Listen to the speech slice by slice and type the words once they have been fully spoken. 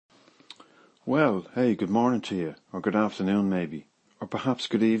Well, hey, good morning to you, or good afternoon maybe, or perhaps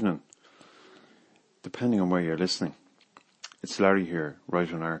good evening, depending on where you're listening. It's Larry here,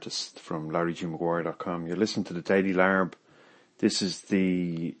 writer and artist from larrygmaguire.com. You're listening to the Daily Larb. This is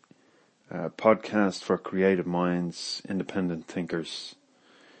the podcast for creative minds, independent thinkers,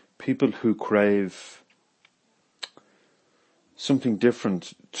 people who crave something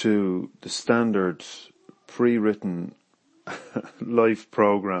different to the standard pre-written life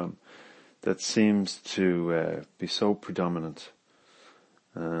program that seems to be so predominant.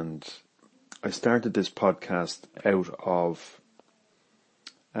 And I started this podcast out of,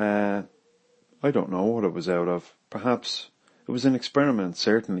 I don't know what it was out of. Perhaps it was an experiment,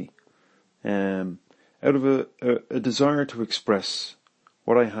 certainly. Out of a desire to express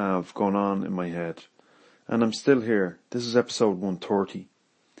what I have going on in my head. And I'm still here. This is episode 130.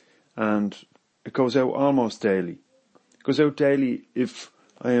 And it goes out almost daily. It goes out daily if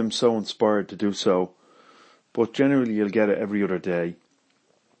I am so inspired to do so, but generally you'll get it every other day,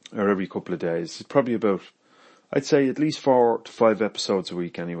 or every couple of days. It's probably about, I'd say at least 4 to 5 episodes a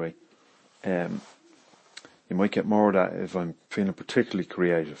week anyway. You might get more of that if I'm feeling particularly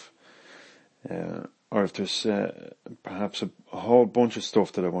creative, or if there's perhaps a whole bunch of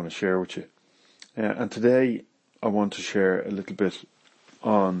stuff that I want to share with you. And today I want to share a little bit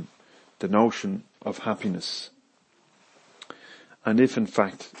on the notion of happiness. And if in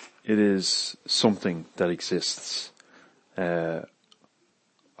fact it is something that exists. I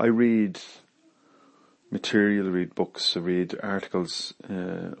read material, I read books, I read articles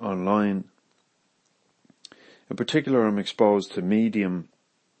online. In particular, I'm exposed to Medium,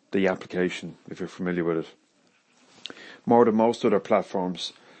 the application, if you're familiar with it, more than most other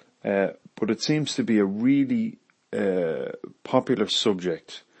platforms. But it seems to be a really popular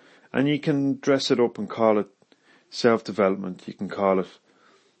subject. And you can dress it up and call it self-development, you can call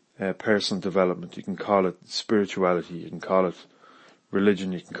it personal development, you can call it spirituality, you can call it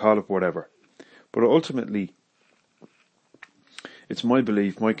religion, you can call it whatever. But ultimately, it's my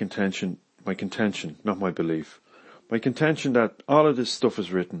belief, my contention, not my belief, my contention that all of this stuff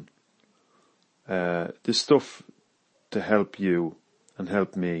is written, this stuff to help you and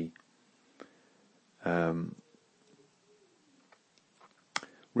help me,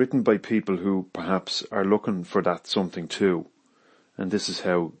 written by people who perhaps are looking for that something too. And this is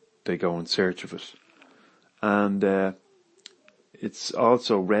how they go in search of it. And it's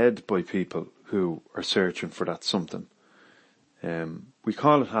also read by people who are searching for that something. We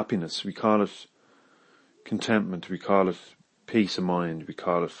call it happiness, we call it contentment, we call it peace of mind, we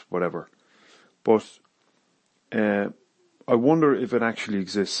call it whatever. But I wonder if it actually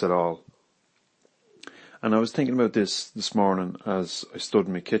exists at all. And I was thinking about this morning as I stood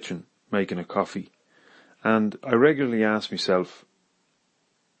in my kitchen making a coffee. And I regularly ask myself,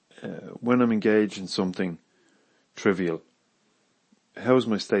 when I'm engaged in something trivial, how's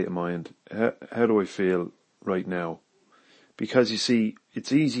my state of mind? How do I feel right now? Because you see,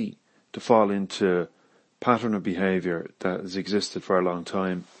 it's easy to fall into pattern of behaviour that has existed for a long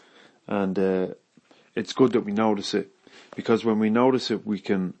time. And it's good that we notice it. Because when we notice it, we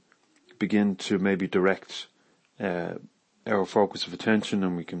can begin to maybe direct our focus of attention,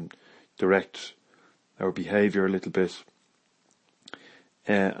 and we can direct our behaviour a little bit.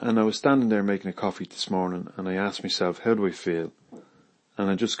 And I was standing there making a coffee this morning, and I asked myself, how do I feel? And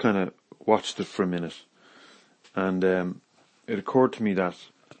I just kind of watched it for a minute, and it occurred to me that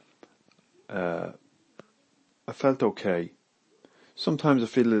I felt okay. Sometimes I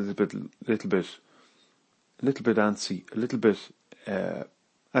feel a little bit antsy, a little bit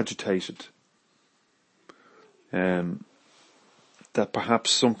agitated, that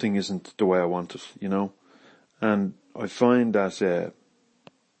perhaps something isn't the way I want it, you know. And I find that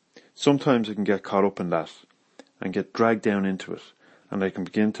sometimes I can get caught up in that and get dragged down into it, and I can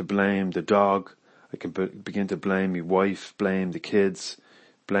begin to blame the dog, I can begin to blame my wife, blame the kids,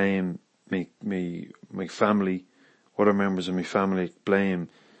 blame my family, other members of my family, blame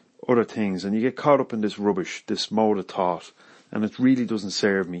other things, and you get caught up in this rubbish, this mode of thought, and it really doesn't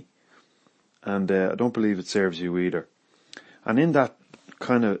serve me. And I don't believe it serves you either. And in that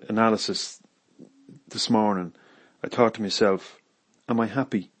kind of analysis this morning, I thought to myself, am I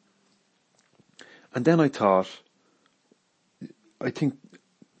happy? And then I think,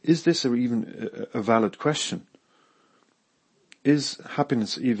 is this even a valid question? Is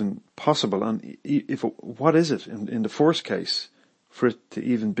happiness even possible? And what is it in the first case for it to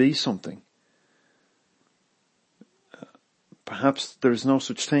even be something? Perhaps there is no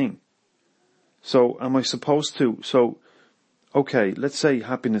such thing. So am I supposed to? So, okay, let's say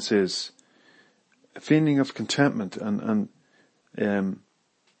happiness is a feeling of contentment and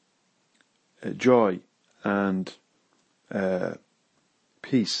joy and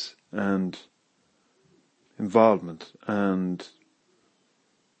peace and involvement, and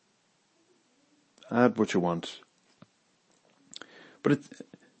add what you want. But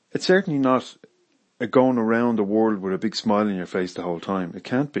it's certainly not a going around the world with a big smile on your face the whole time. It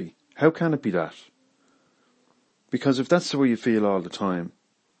can't be. How can it be that? Because if that's the way you feel all the time,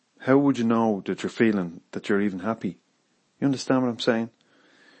 how would you know that you're feeling, that you're even happy? You understand what I'm saying?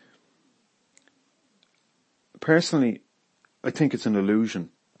 Personally, I think it's an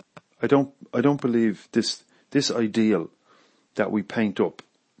illusion. I don't believe this ideal that we paint up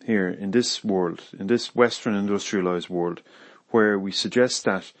here in this world, in this Western industrialized world, where we suggest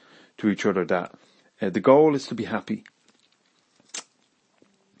that to each other, that the goal is to be happy.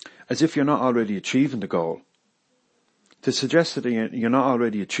 As if you're not already achieving the goal. To suggest that you're not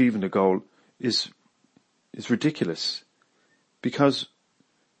already achieving the goal is ridiculous. Because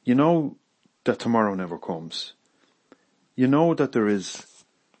you know that tomorrow never comes. You know that there is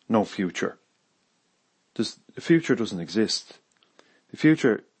no future. The future doesn't exist. The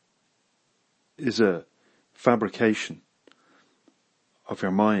future is a fabrication of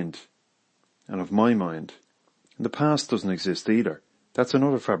your mind and of my mind. And the past doesn't exist either. That's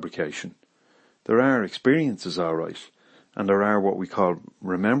another fabrication. There are experiences, all right, and there are what we call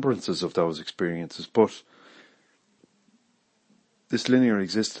remembrances of those experiences, but this linear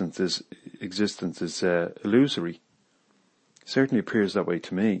existence is illusory. It certainly appears that way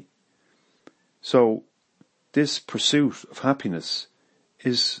to me. So this pursuit of happiness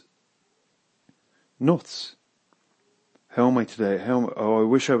is nuts. How am I today? I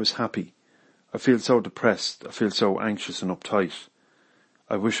wish I was happy. I feel so depressed. I feel so anxious and uptight.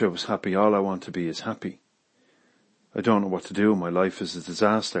 I wish I was happy. All I want to be is happy. I don't know what to do. My life is a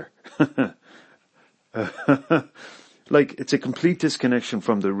disaster. Like, it's a complete disconnection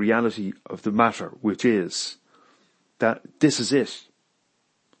from the reality of the matter, which is that this is it.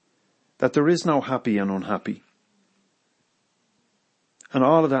 That there is no happy and unhappy. And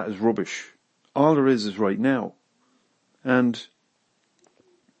all of that is rubbish. All there is right now. And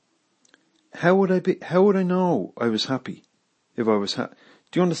how would I know I was happy if I was happy?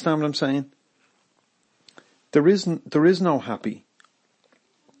 Do you understand what I'm saying? There is no happy.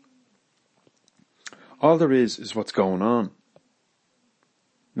 All there is what's going on.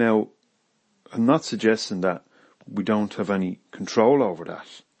 Now, I'm not suggesting that we don't have any control over that.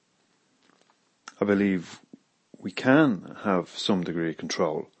 I believe we can have some degree of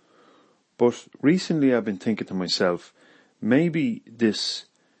control. But recently I've been thinking to myself, maybe this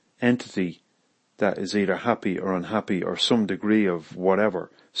entity that is either happy or unhappy or some degree of whatever,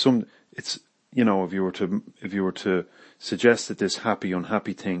 if you were to suggest that this happy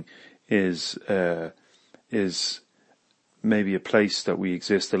unhappy thing is maybe a place that we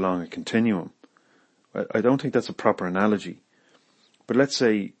exist along a continuum. I don't think that's a proper analogy. But let's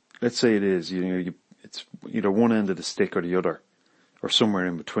say it is, it's either one end of the stick or the other, or somewhere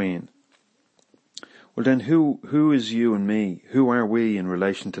in between. Well then who is you and me? Who are we in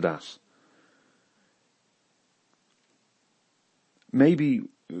relation to that? Maybe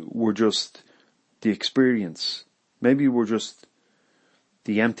we're just the experience. Maybe we're just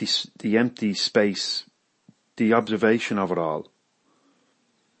the empty space, the observation of it all.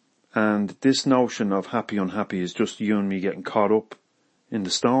 And this notion of happy, unhappy is just you and me getting caught up in the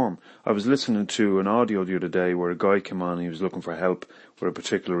storm. I was listening to an audio the other day where a guy came on, he was looking for help with a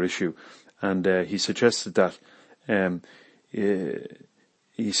particular issue. And he suggested that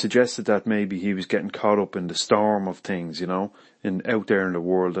maybe he was getting caught up in the storm of things, out there in the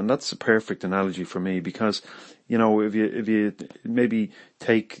world. And that's a perfect analogy for me because, if you maybe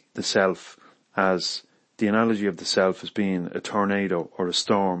take the self as the analogy of the self as being a tornado or a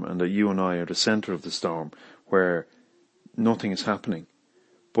storm, and that you and I are the center of the storm where nothing is happening,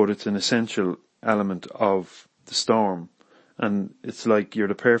 but it's an essential element of the storm. And it's like you're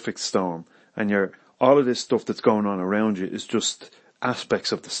the perfect storm, and all of this stuff that's going on around you is just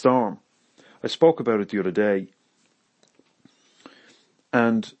aspects of the storm. I spoke about it the other day,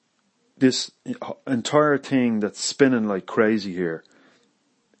 and this entire thing that's spinning like crazy here,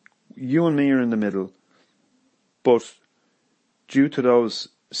 you and me are in the middle, but due to those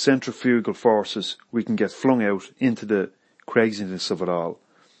centrifugal forces, we can get flung out into the craziness of it all.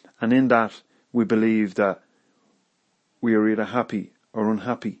 And in that, we believe that we are either happy or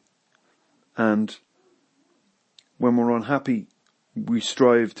unhappy. And when we're unhappy, we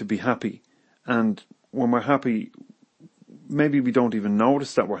strive to be happy. And when we're happy, maybe we don't even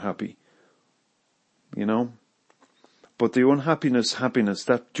notice that we're happy. But the unhappiness, happiness,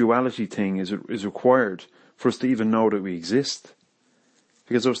 that duality thing is required for us to even know that we exist.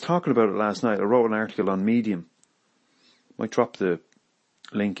 Because I was talking about it last night. I wrote an article on Medium. Might drop the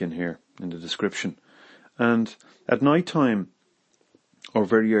link in here in the description. And at night time, or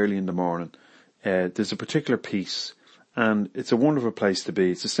very early in the morning, there's a particular piece, and it's a wonderful place to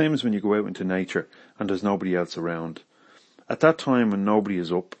be. It's the same as when you go out into nature and there's nobody else around. At that time when nobody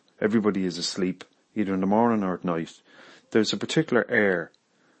is up, everybody is asleep, either in the morning or at night, there's a particular air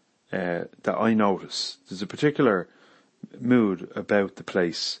that I notice. There's a particular mood about the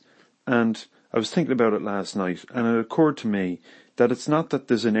place. And I was thinking about it last night, and it occurred to me that it's not that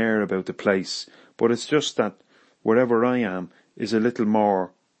there's an air about the place, but it's just that wherever I am is a little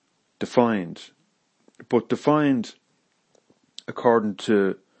more defined. But defined according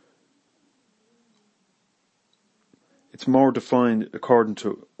to, it's more defined according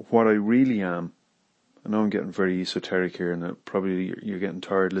to what I really am. I know I'm getting very esoteric here, and probably you're getting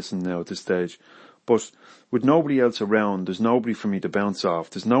tired listening now at this stage. But with nobody else around, there's nobody for me to bounce off.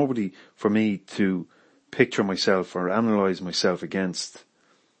 There's nobody for me to picture myself or analyse myself against.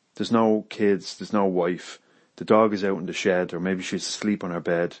 There's no kids, there's no wife. The dog is out in the shed, or maybe she's asleep on her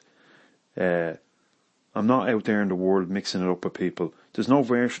bed. I'm not out there in the world mixing it up with people. There's no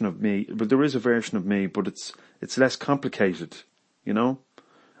version of me, but there is a version of me, but it's less complicated, you know?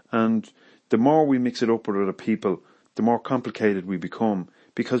 And the more we mix it up with other people, the more complicated we become,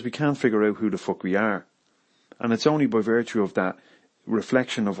 because we can't figure out who the fuck we are. And it's only by virtue of that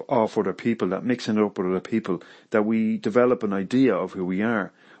reflection of other people, that mixing it up with other people, that we develop an idea of who we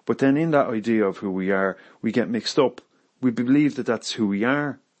are. But then in that idea of who we are, we get mixed up. We believe that that's who we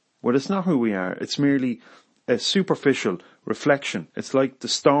are. Well, it's not who we are. It's merely a superficial reflection. It's like the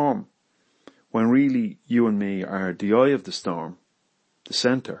storm, when really you and me are the eye of the storm, the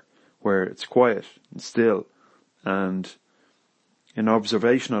centre, where it's quiet and still. And in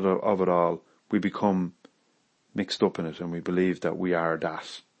observation of it all, we become mixed up in it, and we believe that we are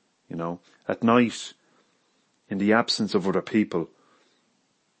that, you know. At night, in the absence of other people,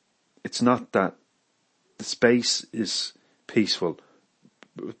 it's not that the space is peaceful,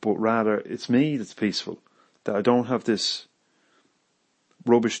 but rather it's me that's peaceful, that I don't have this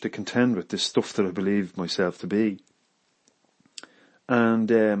rubbish to contend with, this stuff that I believe myself to be. And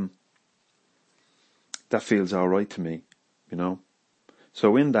that feels all right to me, you know.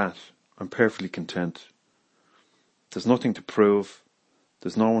 So in that, I'm perfectly content. There's nothing to prove.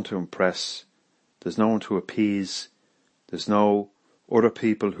 There's no one to impress. There's no one to appease. There's no other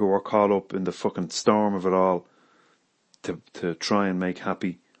people who are caught up in the fucking storm of it all to try and make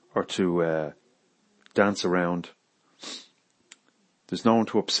happy, or to dance around. There's no one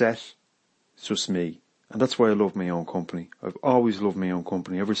to upset. It's just me. And that's why I love my own company. I've always loved my own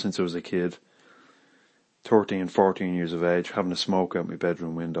company ever since I was a kid. 13, 14 years of age, having a smoke out my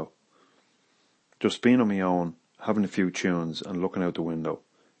bedroom window. Just being on my own, having a few tunes and looking out the window.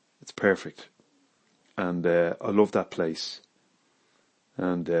 It's perfect. And I love that place.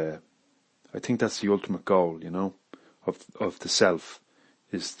 And I think that's the ultimate goal, you know, of the self,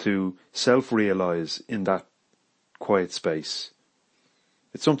 is to self-realise in that quiet space.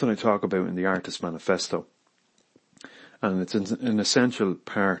 It's something I talk about in the Artist Manifesto. And it's an essential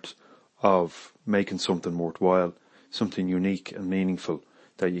part of making something worthwhile, something unique and meaningful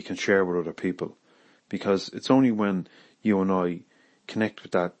that you can share with other people. Because it's only when you and I connect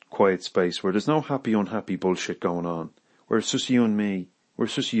with that quiet space where there's no happy, unhappy bullshit going on, where it's just you and me, where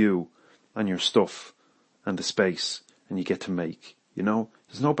it's just you and your stuff and the space, and you get to make, you know,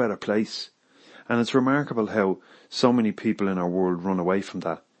 there's no better place. And it's remarkable how so many people in our world run away from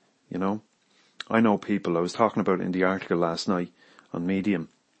that, you know. I know people, I was talking about it in the article last night on Medium.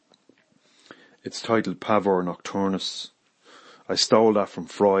 It's titled Pavor Nocturnus. I stole that from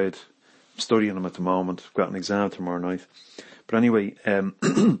Freud. I'm studying him at the moment. I've got an exam tomorrow night. But anyway,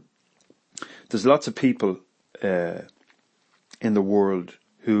 there's lots of people in the world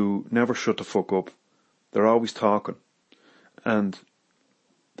who never shut the fuck up. They're always talking. And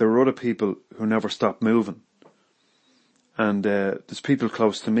there are other people who never stop moving. And there's people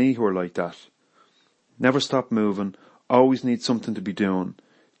close to me who are like that. Never stop moving, always need something to be doing.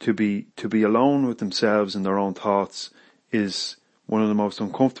 To be alone with themselves and their own thoughts is one of the most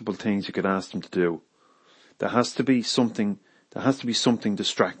uncomfortable things you could ask them to do. There has to be something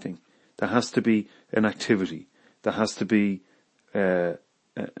distracting. There has to be an activity. There has to be an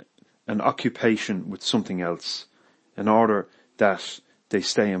occupation with something else in order that they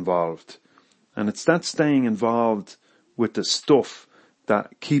stay involved. And it's that staying involved with the stuff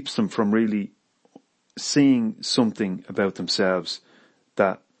that keeps them from really seeing something about themselves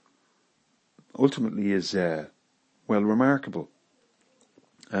that ultimately is, remarkable.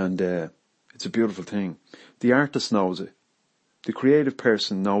 And it's a beautiful thing. The artist knows it. The creative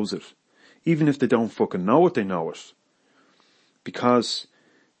person knows it. Even if they don't fucking know it, they know it. Because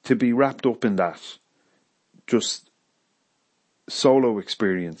to be wrapped up in that, just solo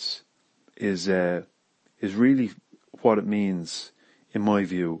experience is really what it means, in my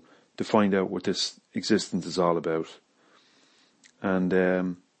view, to find out what this existence is all about.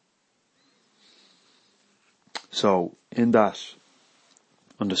 And so in that,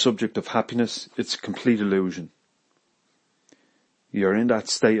 on the subject of happiness, it's a complete illusion. You're in that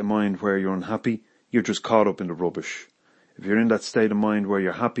state of mind where you're unhappy, you're just caught up in the rubbish. If you're in that state of mind where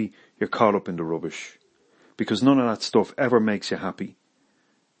you're happy, you're caught up in the rubbish. Because none of that stuff ever makes you happy.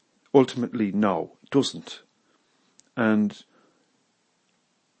 Ultimately, no, it doesn't. And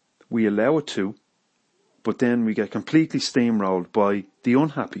we allow it to, but then we get completely steamrolled by the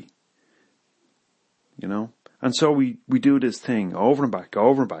unhappy. You know? And so we do this thing over and back,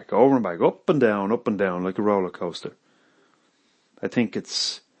 over and back, over and back, up and down, like a roller coaster. I think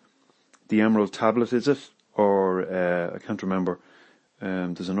it's the Emerald Tablet, is it? Or, I can't remember.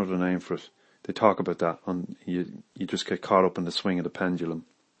 There's another name for it. They talk about that. You just get caught up in the swing of the pendulum.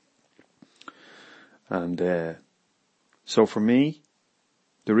 And so for me,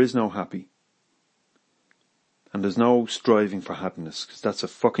 there is no happy. And there's no striving for happiness, because that's a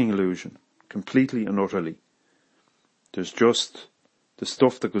fucking illusion. Completely and utterly. There's just the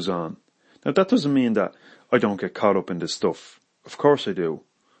stuff that goes on. Now that doesn't mean that I don't get caught up in this stuff. Of course I do.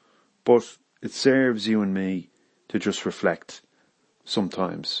 But it serves you and me to just reflect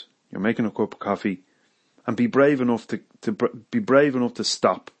sometimes. You're making a cup of coffee and be brave enough to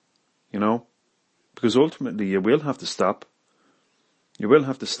stop, you know? Because ultimately you will have to stop. You will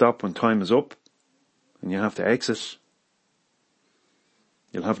have to stop when time is up and you have to exit.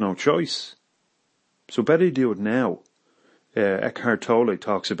 You'll have no choice. So better do it now. Eckhart Tolle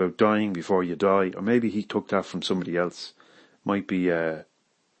talks about dying before you die, or maybe he took that from somebody else. Might be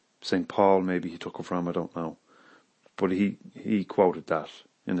St. Paul, maybe he took it from, I don't know. But he quoted that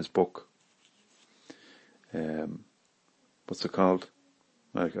in his book. What's it called?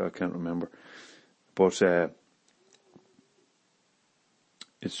 I can't remember. But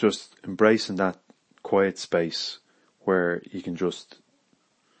it's just embracing that quiet space where you can just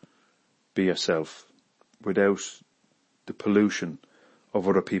be yourself without the pollution of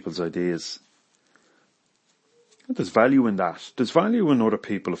other people's ideas. There's value in that. There's value in other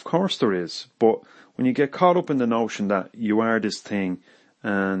people, of course there is. But when you get caught up in the notion that you are this thing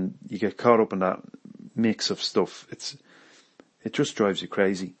and you get caught up in that mix of stuff, it just drives you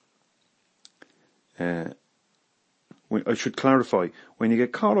crazy. I should clarify, when you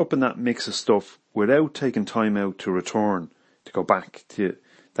get caught up in that mix of stuff without taking time out to return, to go back to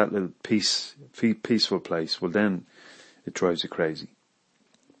that little peaceful place, well then it drives you crazy.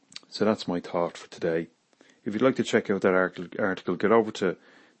 So that's my thought for today. If you'd like to check out that article, get over to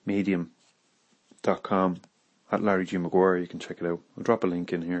medium.com at Larry G. Maguire. You can check it out. I'll drop a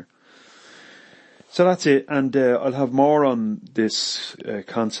link in here. So that's it. And I'll have more on this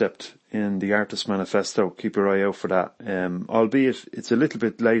concept in the Artist Manifesto. Keep your eye out for that. Albeit it's a little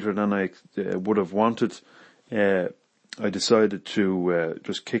bit later than I would have wanted. I decided to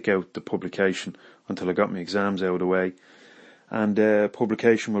just kick out the publication until I got my exams out of the way. And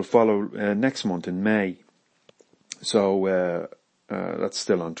publication will follow next month in May. So that's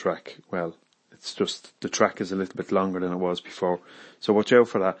still on track. Well, it's just the track is a little bit longer than it was before. So watch out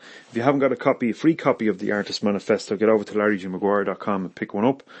for that. If you haven't got a free copy of the Artist Manifesto, get over to larrygmaguire.com and pick one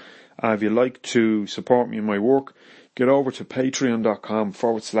up. If you'd like to support me in my work, get over to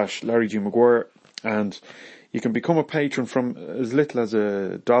patreon.com/Larry G. Maguire, and you can become a patron from as little as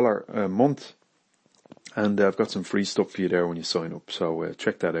 $1 a month. And I've got some free stuff for you there when you sign up. So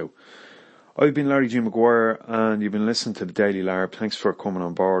check that out. I've been Larry G. Maguire, and you've been listening to the Daily Larb. Thanks for coming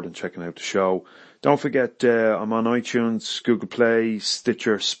on board and checking out the show. Don't forget, I'm on iTunes, Google Play,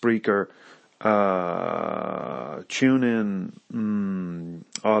 Stitcher, Spreaker, TuneIn,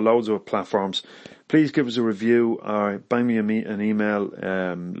 loads of platforms. Please give us a review or bang me an email,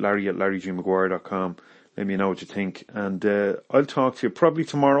 larry@larrygmaguire.com. Let me know what you think. And I'll talk to you probably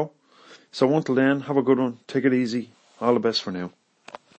tomorrow. So until then, have a good one. Take it easy. All the best for now.